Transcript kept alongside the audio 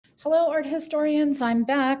Hello, art historians. I'm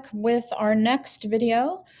back with our next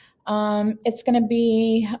video. It's going to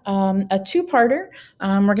be a two-parter.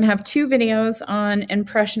 We're going to have two videos on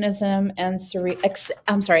Impressionism and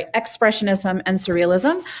Expressionism and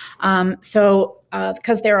Surrealism.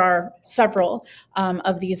 Because there are several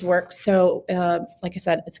of these works, so like I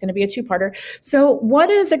said, it's going to be a two-parter. So,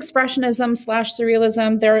 what is Expressionism /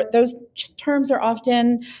 Surrealism? Those terms are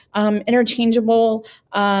often interchangeable.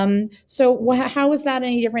 How is that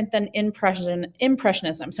any different than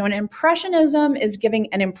Impressionism? So an impressionism is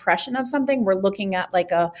giving an impression of something. We're looking at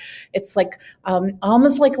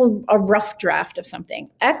almost like a rough draft of something.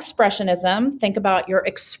 Expressionism, think about your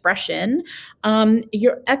expression.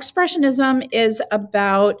 Your expressionism is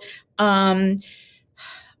about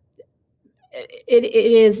it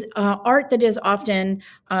is art that is often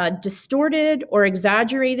distorted or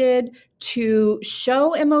exaggerated to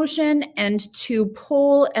show emotion and to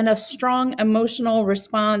pull in a strong emotional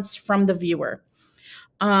response from the viewer.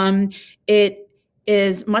 It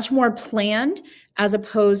is much more planned as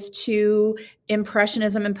opposed to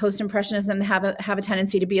Impressionism and Post-Impressionism have a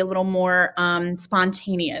tendency to be a little more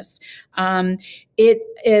spontaneous. It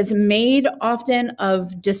is made often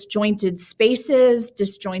of disjointed spaces,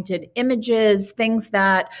 disjointed images, things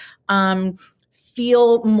that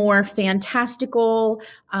feel more fantastical.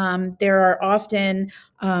 There are often,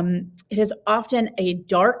 it is often a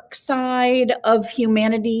dark side of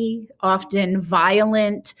humanity, often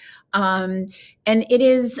violent. And it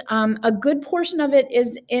is, a good portion of it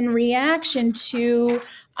is in reaction to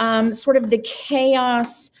sort of the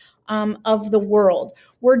chaos of the world.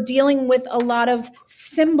 We're dealing with a lot of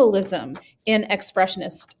symbolism in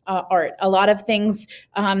expressionist art. A lot of things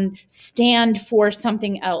stand for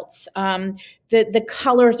something else. The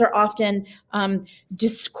colors are often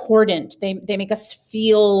discordant. They make us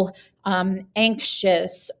feel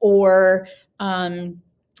anxious, or there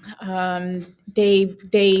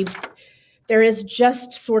is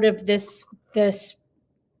just sort of this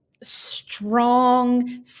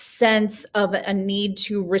strong sense of a need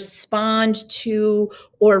to respond to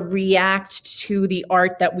or react to the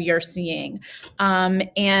art that we are seeing.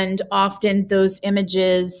 And often those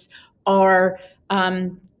images are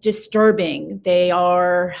disturbing. They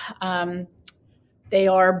are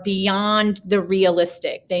beyond the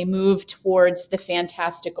realistic. They move towards the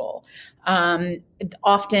fantastical.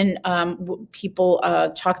 Often people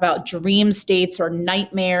talk about dream states or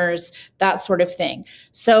nightmares, that sort of thing.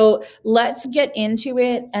 So let's get into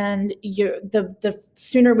it. And the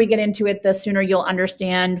sooner we get into it, the sooner you'll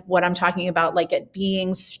understand what I'm talking about, like it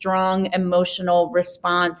being strong emotional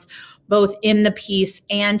response, both in the piece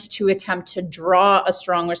and to attempt to draw a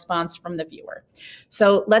strong response from the viewer.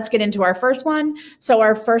 So let's get into our first one. So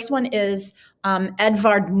our first one is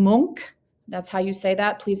Edvard Munch. That's how you say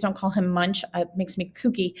that. Please don't call him Munch. It makes me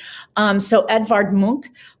kooky. So Edvard Munch,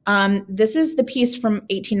 this is the piece from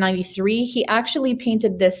 1893. He actually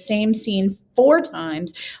painted this same scene 4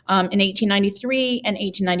 times, in 1893 and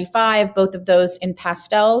 1895, both of those in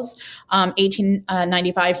pastels.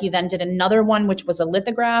 1895, he then did another one, which was a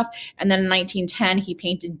lithograph. And then in 1910, he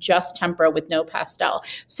painted just tempera with no pastel.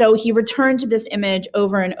 So he returned to this image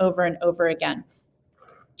over and over and over again.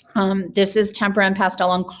 This is tempera and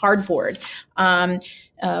pastel on cardboard.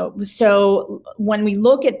 So when we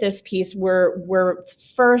look at this piece, we're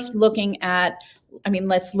first looking at,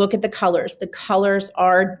 let's look at the colors. The colors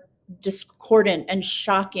are discordant and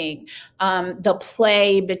shocking. The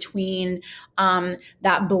play between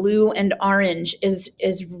that blue and orange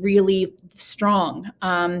is really strong.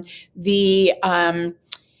 The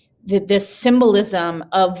symbolism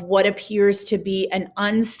of what appears to be an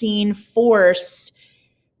unseen force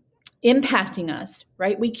impacting us,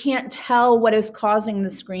 right? We can't tell what is causing the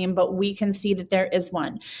scream, but we can see that there is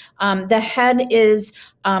one. The head is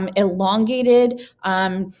elongated.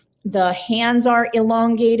 The hands are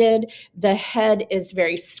elongated. The head is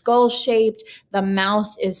very skull-shaped. The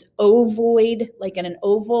mouth is ovoid, like in an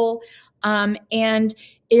oval. And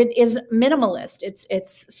it is minimalist.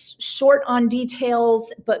 It's short on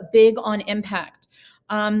details, but big on impact.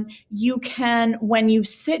 You can, when you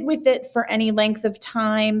sit with it for any length of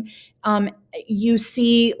time, you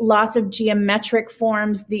see lots of geometric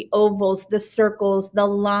forms, the ovals, the circles, the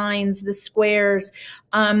lines, the squares.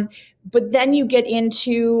 But then you get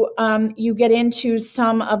into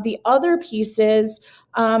some of the other pieces.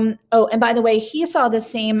 And by the way, he saw the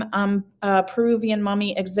same Peruvian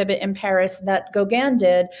mummy exhibit in Paris that Gauguin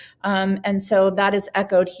did. And so that is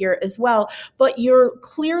echoed here as well. But you're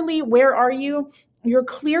clearly, where are you? You're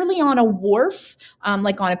clearly on a wharf,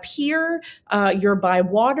 like on a pier. You're by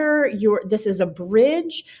water. This is a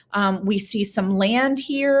bridge. We see some land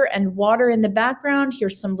here and water in the background.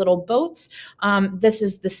 Here's some little boats. This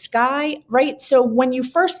is the sky, right? So when you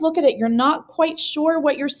first look at it, you're not quite sure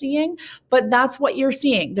what you're seeing, but that's what you're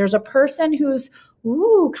seeing. There's a person who's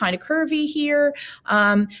kind of curvy here,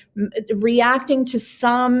 reacting to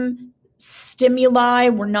some stimuli.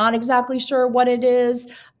 We're not exactly sure what it is,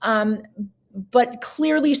 but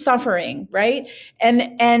clearly suffering, right?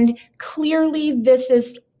 And clearly this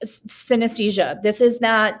is synesthesia. This is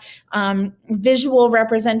that visual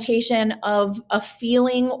representation of a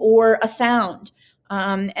feeling or a sound.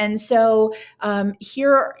 And so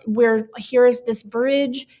here is this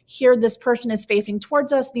bridge. Here, this person is facing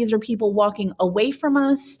towards us. These are people walking away from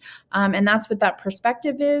us. And that's what that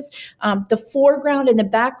perspective is. The foreground and the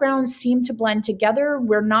background seem to blend together.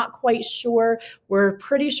 We're not quite sure. We're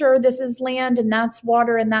pretty sure this is land and that's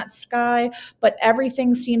water and that's sky, but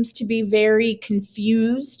everything seems to be very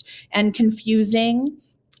confused and confusing.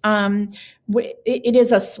 It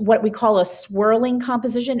is what we call a swirling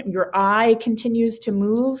composition. Your eye continues to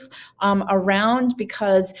move around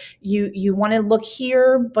because you want to look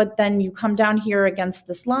here, but then you come down here against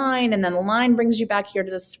this line, and then the line brings you back here to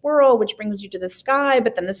the swirl, which brings you to the sky,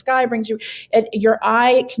 but then the sky brings you. Your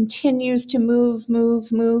eye continues to move.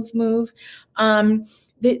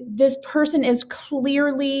 This person is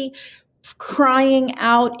clearly crying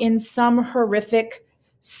out in some horrific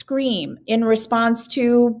scream in response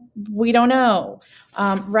to, we don't know,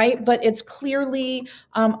 right? But it's clearly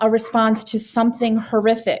a response to something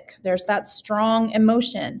horrific. There's that strong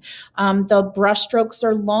emotion. The brushstrokes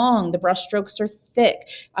are long. The brushstrokes are thick.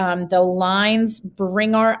 The lines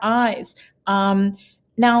bring our eyes.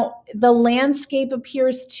 Now, the landscape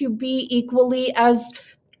appears to be equally as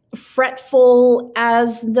fretful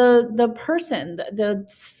as the person.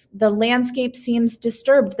 The landscape seems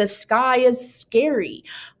disturbed. The sky is scary.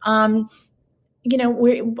 All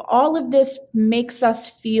of this makes us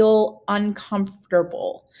feel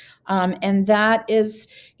uncomfortable. And that is,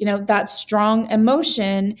 that strong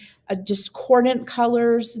emotion, discordant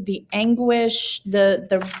colors, the anguish,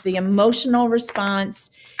 the emotional response,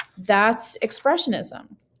 that's expressionism.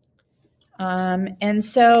 And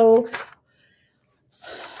so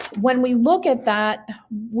when we look at that,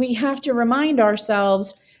 we have to remind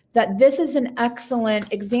ourselves that this is an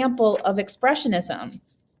excellent example of expressionism.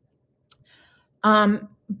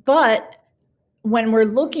 But when we're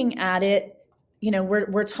looking at it,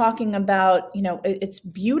 we're talking about, it's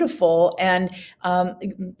beautiful, and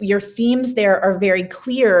your themes there are very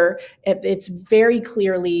clear. It's very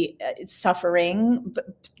clearly suffering,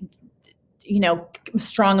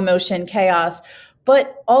 strong emotion, chaos.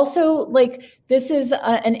 But also, this is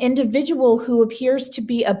an individual who appears to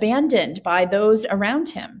be abandoned by those around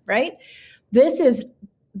him, right? This is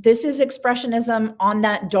expressionism on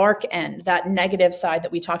that dark end, that negative side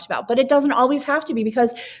that we talked about. But it doesn't always have to be,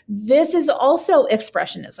 because this is also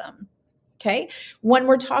expressionism, okay? When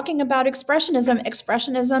we're talking about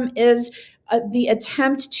expressionism is the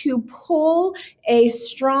attempt to pull a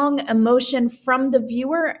strong emotion from the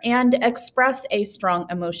viewer and express a strong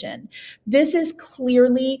emotion. This is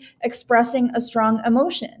clearly expressing a strong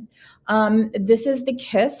emotion. This is The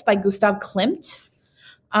Kiss by Gustav Klimt.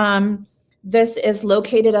 This is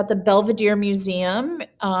located at the Belvedere Museum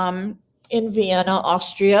in Vienna,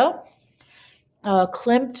 Austria.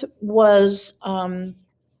 Klimt was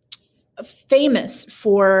famous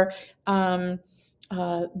for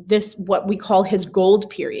this, what we call his gold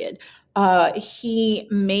period. He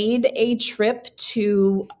made a trip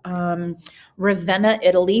to Ravenna,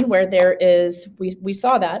 Italy, where there is, we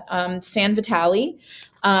saw that, San Vitale,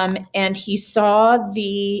 and he saw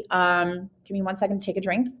the, give me 1 second to take a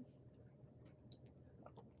drink.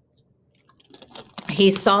 He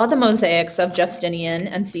saw the mosaics of Justinian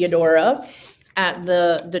and Theodora at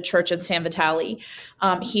the church at San Vitale.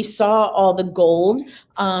 He saw all the gold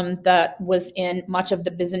that was in much of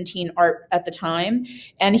the Byzantine art at the time.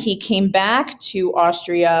 And he came back to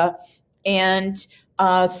Austria and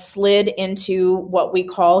slid into what we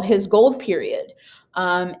call his gold period.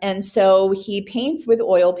 And so he paints with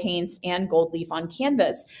oil paints and gold leaf on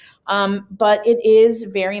canvas. But it is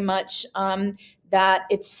very much that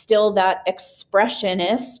it's still that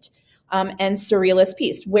expressionist and surrealist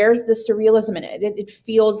piece. Where's the surrealism in it? It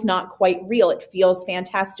feels not quite real. It feels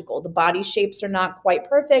fantastical. The body shapes are not quite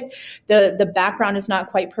perfect. The background is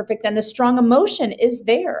not quite perfect. And the strong emotion is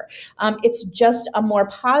there. It's just a more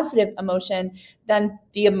positive emotion than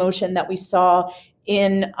the emotion that we saw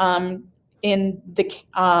in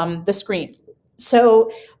the screen.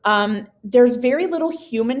 So there's very little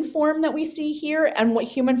human form that we see here. And what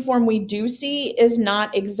human form we do see is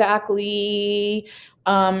not exactly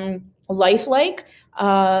lifelike.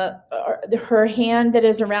 Her hand that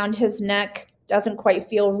is around his neck doesn't quite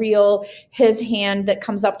feel real. His hand that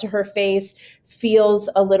comes up to her face feels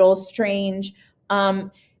a little strange.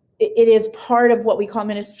 It is part of what we call, I'm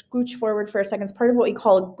going to scooch forward for a second, it's part of what we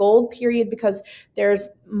call a gold period, because there's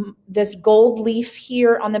this gold leaf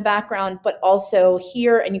here on the background, but also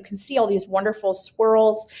here, and you can see all these wonderful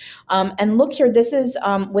swirls. And look here, this is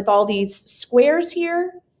with all these squares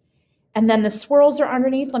here, and then the swirls are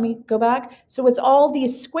underneath. Let me go back. So it's all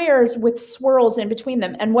these squares with swirls in between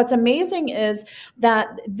them. And what's amazing is that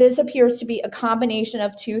this appears to be a combination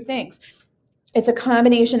of two things. It's a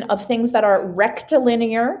combination of things that are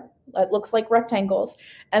rectilinear, it looks like rectangles,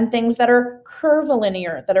 and things that are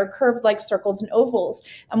curvilinear, that are curved like circles and ovals.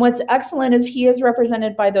 And what's excellent is he is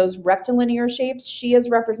represented by those rectilinear shapes. She is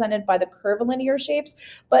represented by the curvilinear shapes.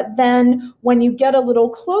 But then when you get a little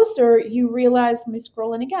closer, you realize, let me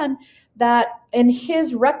scroll in again, that in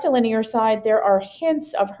his rectilinear side, there are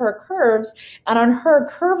hints of her curves. And on her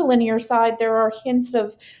curvilinear side, there are hints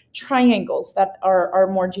of triangles that are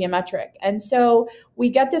more geometric. And so we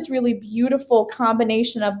get this really beautiful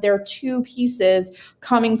combination of their two pieces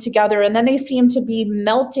coming together, and then they seem to be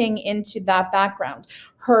melting into that background.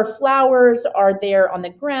 Her flowers are there on the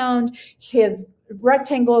ground. His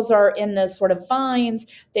rectangles are in the sort of vines.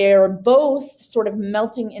 They're both sort of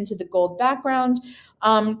melting into the gold background.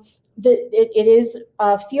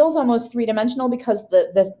 It feels almost three-dimensional because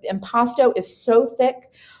the impasto is so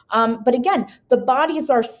thick. But again, the bodies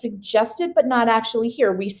are suggested, but not actually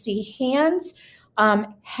here. We see hands,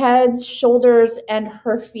 heads, shoulders, and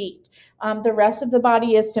her feet. The rest of the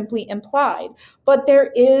body is simply implied. But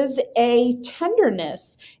there is a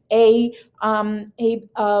tenderness, a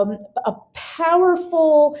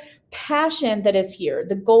powerful passion that is here.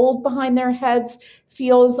 The gold behind their heads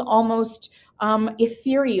feels almost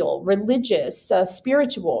ethereal, religious,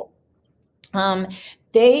 spiritual.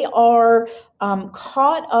 They are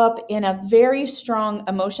caught up in a very strong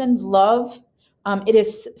emotion, love. It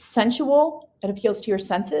is sensual. It appeals to your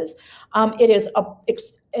senses. It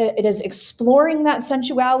is exploring that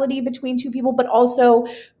sensuality between two people, but also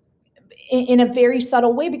in a very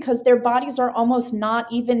subtle way, because their bodies are almost not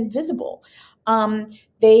even visible.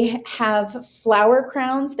 They have flower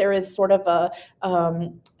crowns. There is sort of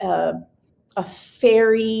a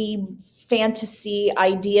fairy fantasy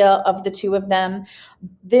idea of the two of them.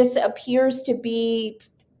 This appears to be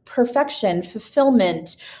perfection,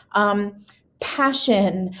 fulfillment,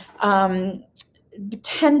 passion,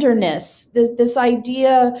 tenderness, this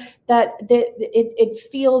idea that it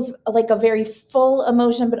feels like a very full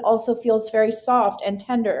emotion, but also feels very soft and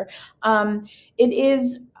tender.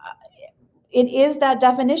 It is that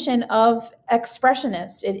definition of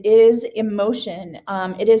expressionist. It is emotion.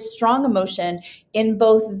 It is strong emotion in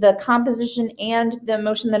both the composition and the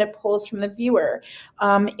emotion that it pulls from the viewer.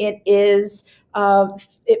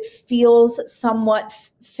 It feels somewhat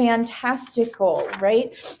fantastical,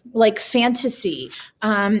 right? Like fantasy.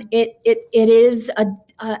 It is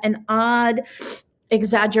an odd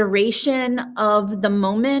exaggeration of the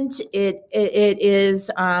moment. It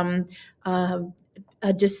is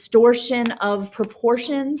a distortion of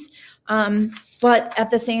proportions, but at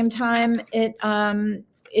the same time,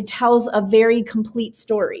 it tells a very complete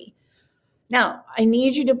story. Now, I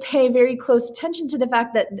need you to pay very close attention to the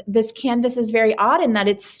fact that this canvas is very odd in that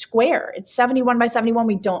it's square. It's 71 by 71.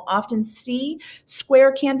 We don't often see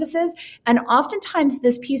square canvases. And oftentimes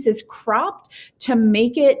this piece is cropped to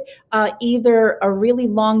make it either a really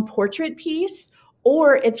long portrait piece,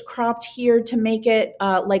 or it's cropped here to make it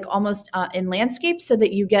like almost in landscape, so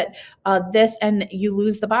that you get this and you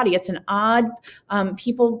lose the body. It's an odd,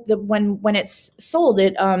 when it's sold,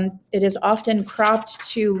 it is often cropped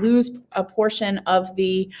to lose a portion of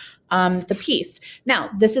the piece.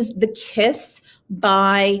 Now, this is The Kiss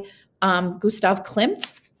by Gustav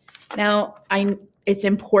Klimt. Now, it's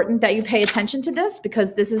important that you pay attention to this,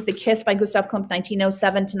 because this is The Kiss by Gustav Klimt,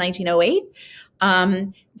 1907 to 1908.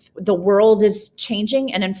 The world is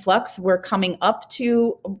changing and in flux. We're coming up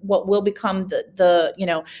to what will become the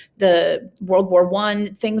World War I.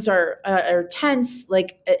 Things are tense.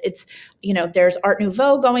 Like it's, there's Art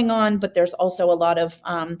Nouveau going on, but there's also a lot of,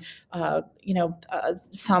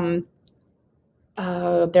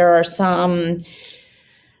 there are some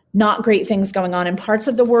not great things going on in parts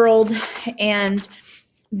of the world. And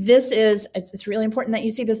it's really important that you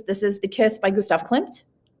see this. This is The Kiss by Gustav Klimt,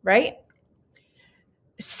 right?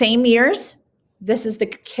 Same years, this is The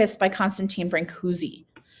Kiss by Constantine Brancusi.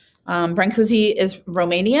 Brancusi is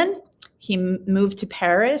Romanian. He moved to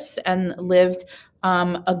Paris and lived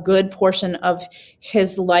a good portion of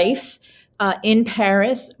his life in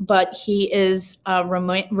Paris, but he is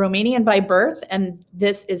Romanian by birth, and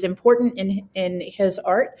this is important in his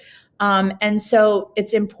art. And so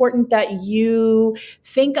it's important that you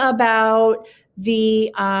think about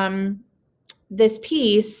the this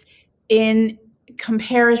piece in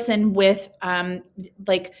comparison with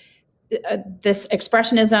this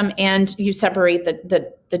expressionism, and you separate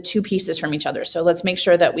the two pieces from each other. So let's make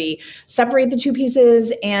sure that we separate the two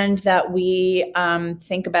pieces, and that we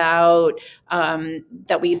think about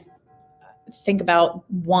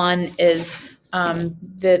one is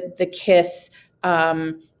the kiss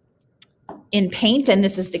in paint, and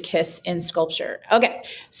this is the kiss in sculpture. Okay,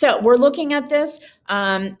 so we're looking at this.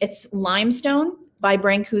 It's limestone by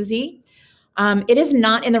Brancusi. It is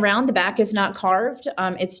not in the round. The back is not carved.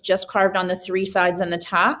 It's just carved on the three sides and the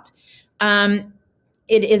top.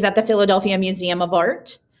 It is at the Philadelphia Museum of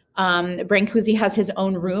Art. Brancusi has his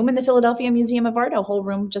own room in the Philadelphia Museum of Art, a whole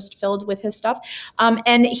room just filled with his stuff.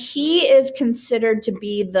 And he is considered to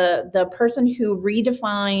be the person who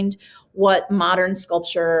redefined what modern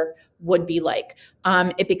sculpture would be like.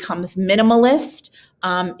 It becomes minimalist.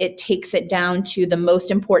 It takes it down to the most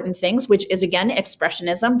important things, which is, again,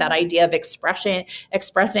 expressionism, that idea of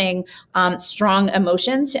expressing strong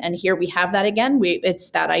emotions. And here we have that again. It's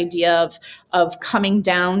that idea of coming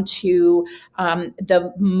down to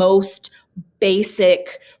the most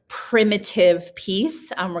basic, primitive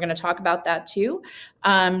piece. We're going to talk about that too.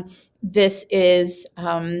 This is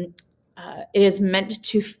it is meant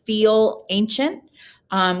to feel ancient.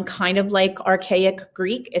 Kind of like archaic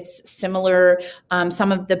Greek. It's similar.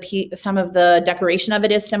 Some of the decoration of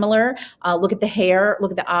it is similar. Look at the hair,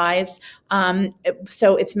 look at the eyes.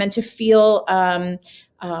 So it's meant to feel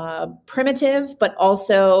primitive, but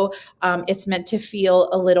also it's meant to feel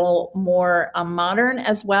a little more modern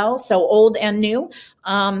as well. So old and new.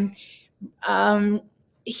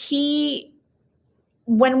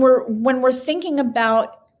 When we're thinking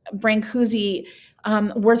about Brancusi,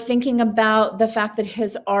 we're thinking about the fact that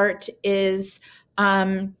his art is,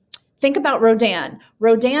 think about Rodin.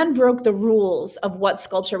 Rodin broke the rules of what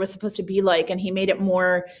sculpture was supposed to be like, and he made it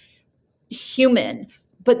more human.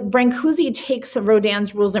 But Brancusi takes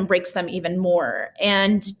Rodin's rules and breaks them even more,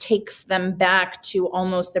 and takes them back to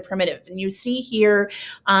almost the primitive. And you see here,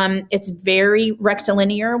 it's very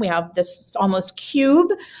rectilinear. We have this almost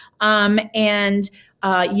cube, and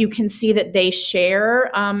you can see that they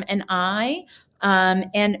share an eye.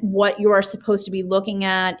 And what you are supposed to be looking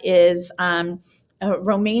at is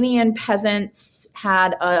Romanian peasants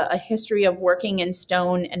had a history of working in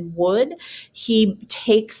stone and wood. He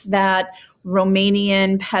takes that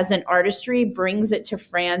Romanian peasant artistry, brings it to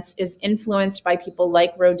France, is influenced by people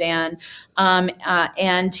like Rodin,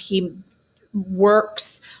 and he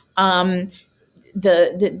works the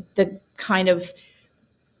kind of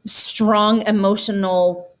strong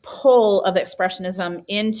emotional pull of expressionism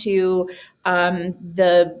into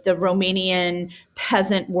the Romanian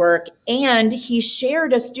peasant work. And he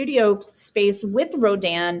shared a studio space with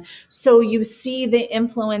Rodin, so you see the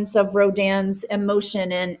influence of Rodin's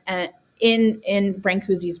emotion in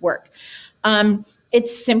Brancusi's work.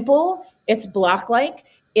 It's simple, it's block-like.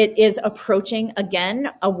 It is approaching, again,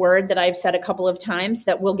 a word that I've said a couple of times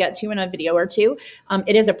that we'll get to in a video or two.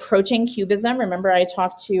 It is approaching cubism. Remember, I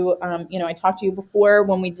talked to you before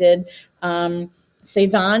when we did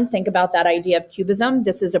Cézanne. Think about that idea of cubism.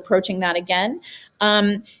 This is approaching that again.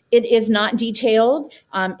 It is not detailed.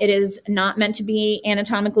 It is not meant to be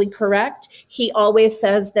anatomically correct. He always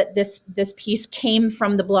says that this piece came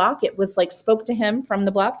from the block. It was like spoke to him from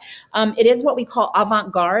the block. It is what we call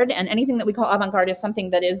avant-garde, and anything that we call avant-garde is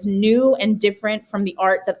something that is new and different from the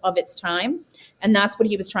art of its time. And that's what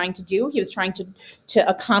he was trying to do. He was trying to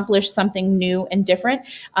accomplish something new and different.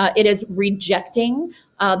 It is rejecting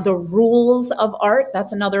the rules of art.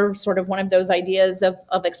 That's another sort of one of those ideas of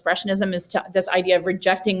expressionism, is this idea of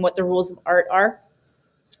rejecting what the rules of art are.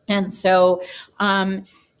 And so,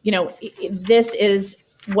 this is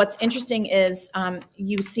what's interesting is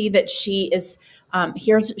you see that she is,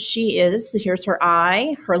 here's her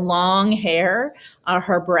eye, her long hair,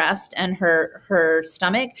 her breast, and her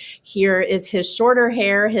stomach. Here is his shorter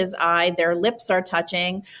hair, his eye, their lips are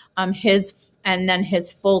touching, and then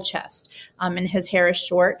his full chest, and his hair is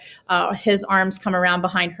short. His arms come around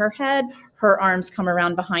behind her head. Her arms come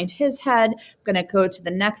around behind his head. I'm going to go to the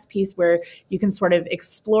next piece where you can sort of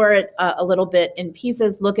explore it a little bit in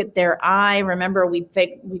pieces. Look at their eye. Remember, we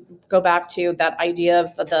go back to that idea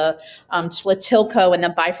of the Tlatilko and the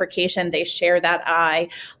bifurcation. They share that eye,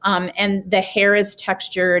 and the hair is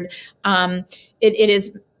textured. It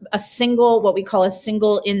is what we call a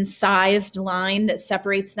single incised line that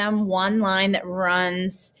separates them. One line that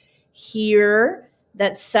runs here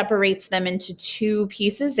that separates them into two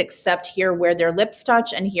pieces, except here where their lips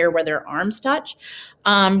touch and here where their arms touch.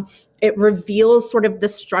 It reveals sort of the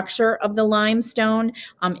structure of the limestone.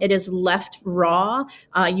 It is left raw.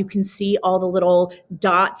 You can see all the little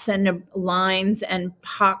dots and lines and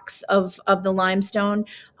pocks of the limestone.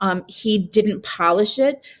 He didn't polish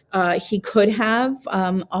it. He could have.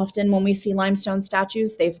 Often when we see limestone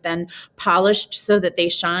statues, they've been polished so that they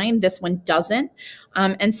shine. This one doesn't.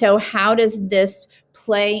 And so how does this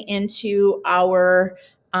play into our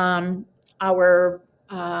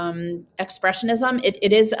expressionism?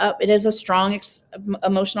 It is a strong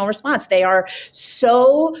emotional response. They are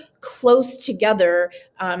so close together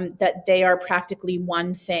that they are practically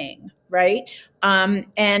one thing, right? And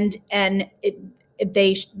it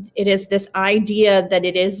is this idea that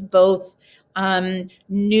it is both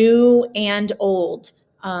new and old.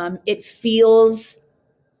 It feels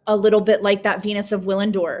a little bit like that Venus of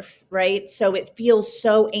Willendorf, right? So it feels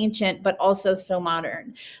so ancient, but also so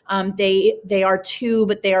modern. They are two,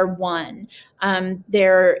 but they are one.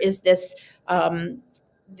 There is this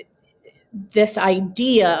this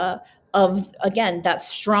idea of, again, that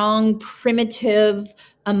strong primitive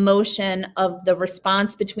emotion of the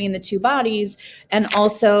response between the two bodies, and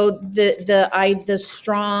also the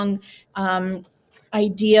strong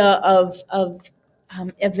idea of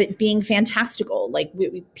it being fantastical. Like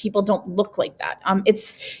people don't look like that.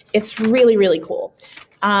 It's really, really cool.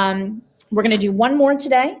 We're going to do one more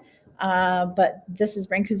today, but this is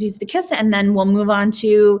Brancusi's The Kiss, and then we'll move on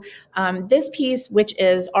to this piece, which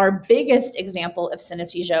is our biggest example of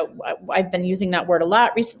synesthesia. I've been using that word a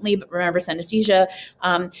lot recently, but remember synesthesia.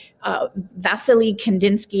 Vasily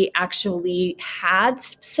Kandinsky actually had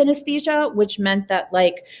synesthesia, which meant that,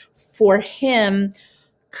 like, for him,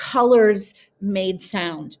 colors made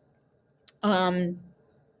sound.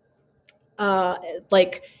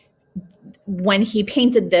 Like when he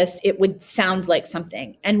painted this, it would sound like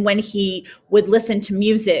something. And when he would listen to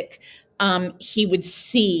music, he would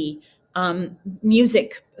see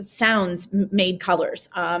music sounds made colors.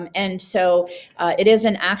 And so it is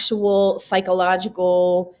an actual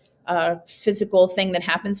psychological physical thing that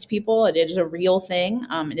happens to people. It is a real thing.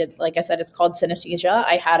 Like I said, it's called synesthesia.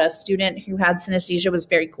 I had a student who had synesthesia. It was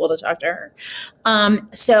very cool to talk to her.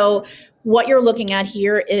 So what you're looking at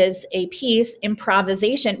here is a piece,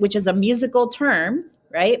 improvisation, which is a musical term,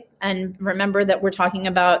 right? And remember that we're talking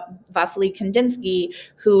about Vasily Kandinsky,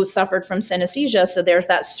 who suffered from synesthesia. So there's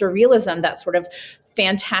that surrealism, that sort of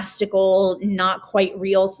fantastical, not quite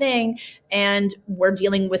real thing. And we're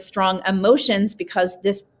dealing with strong emotions because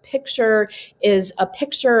this picture is a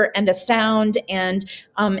picture and a sound and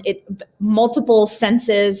multiple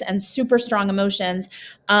senses and super strong emotions.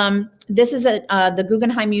 This is at the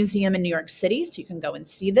Guggenheim Museum in New York City, so you can go and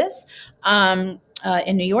see this.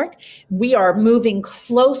 In New York, we are moving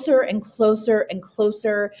closer and closer and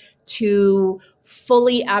closer to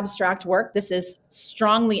fully abstract work. This is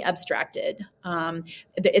strongly abstracted.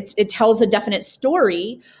 It tells a definite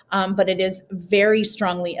story, but it is very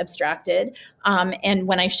strongly abstracted. And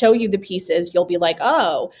when I show you the pieces, you'll be like,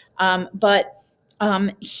 oh, but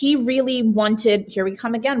he really wanted, here we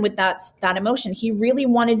come again with that emotion. He really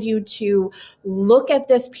wanted you to look at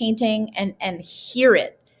this painting and hear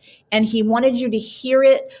it. And he wanted you to hear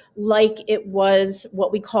it like it was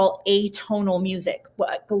what we call atonal music,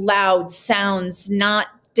 loud sounds,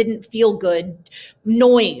 didn't feel good,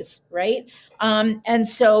 noise, right? And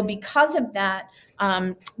so because of that,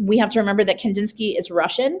 we have to remember that Kandinsky is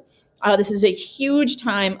Russian. This is a huge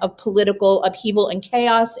time of political upheaval and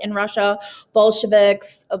chaos in Russia.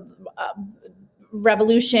 Bolsheviks,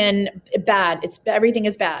 revolution, bad. Everything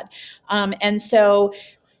is bad. And so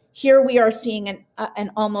here we are seeing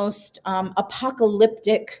an almost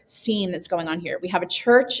apocalyptic scene that's going on here. We have a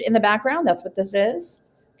church in the background. That's what this is.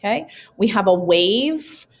 Okay. We have a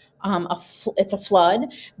wave. It's a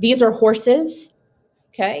flood. These are horses.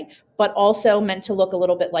 Okay. But also meant to look a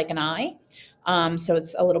little bit like an eye. So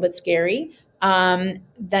it's a little bit scary.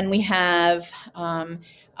 Then we have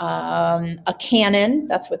a cannon.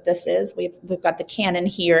 That's what this is. We've got the cannon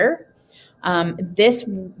here. This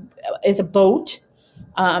is a boat.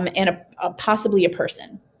 And possibly a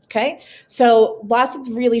person. Okay. So lots of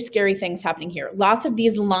really scary things happening here. Lots of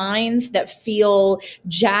these lines that feel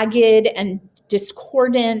jagged and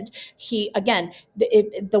discordant.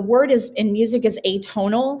 The word is in music is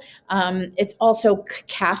atonal. It's also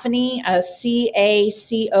cacophony,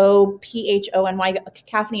 cacophony.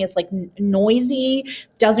 Cacophony is like noisy,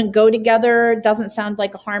 doesn't go together, doesn't sound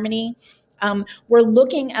like a harmony. We're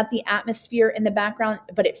looking at the atmosphere in the background,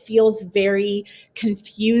 but it feels very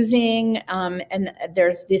confusing. And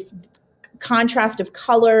there's this contrast of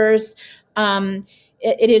colors.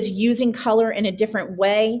 It is using color in a different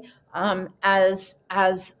way, as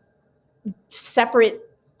separate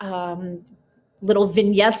little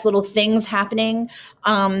vignettes, little things happening.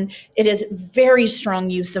 It is very strong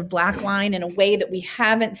use of black line in a way that we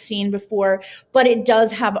haven't seen before, but it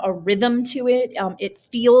does have a rhythm to it. It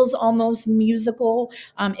feels almost musical.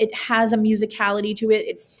 It has a musicality to it.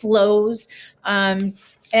 It flows. And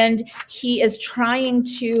he is trying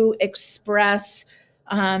to express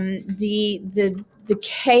the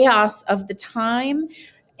chaos of the time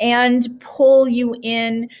and pull you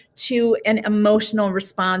in to an emotional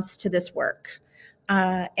response to this work.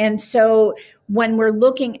 And so when we're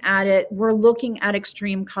looking at it, we're looking at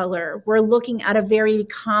extreme color. We're looking at a very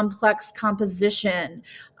complex composition.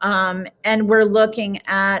 And we're looking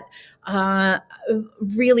at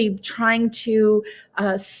really trying to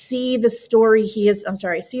see the story he is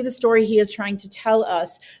trying to tell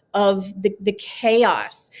us of the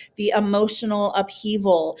chaos, the emotional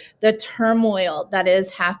upheaval, the turmoil that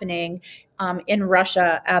is happening in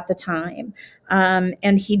Russia at the time.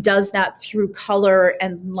 And he does that through color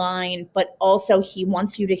and line, but also he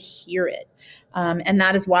wants you to hear it. And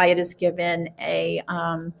that is why it is given a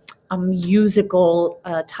musical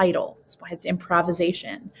title. That's why it's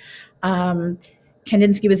improvisation.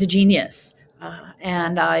 Kandinsky was a genius.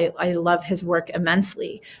 And I love his work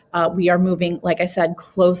immensely. We are moving, like I said,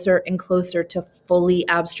 closer and closer to fully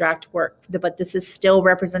abstract work, but this is still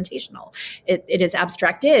representational. It is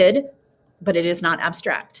abstracted, but it is not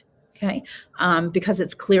abstract, okay? Because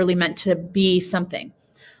it's clearly meant to be something.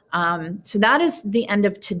 So that is the end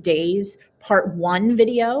of today's part 1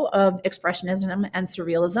 video of Expressionism and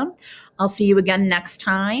Surrealism. I'll see you again next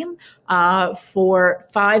time for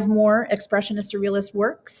 5 more Expressionist Surrealist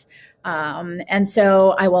works. And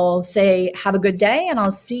so I will say have a good day, and I'll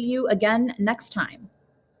see you again next time.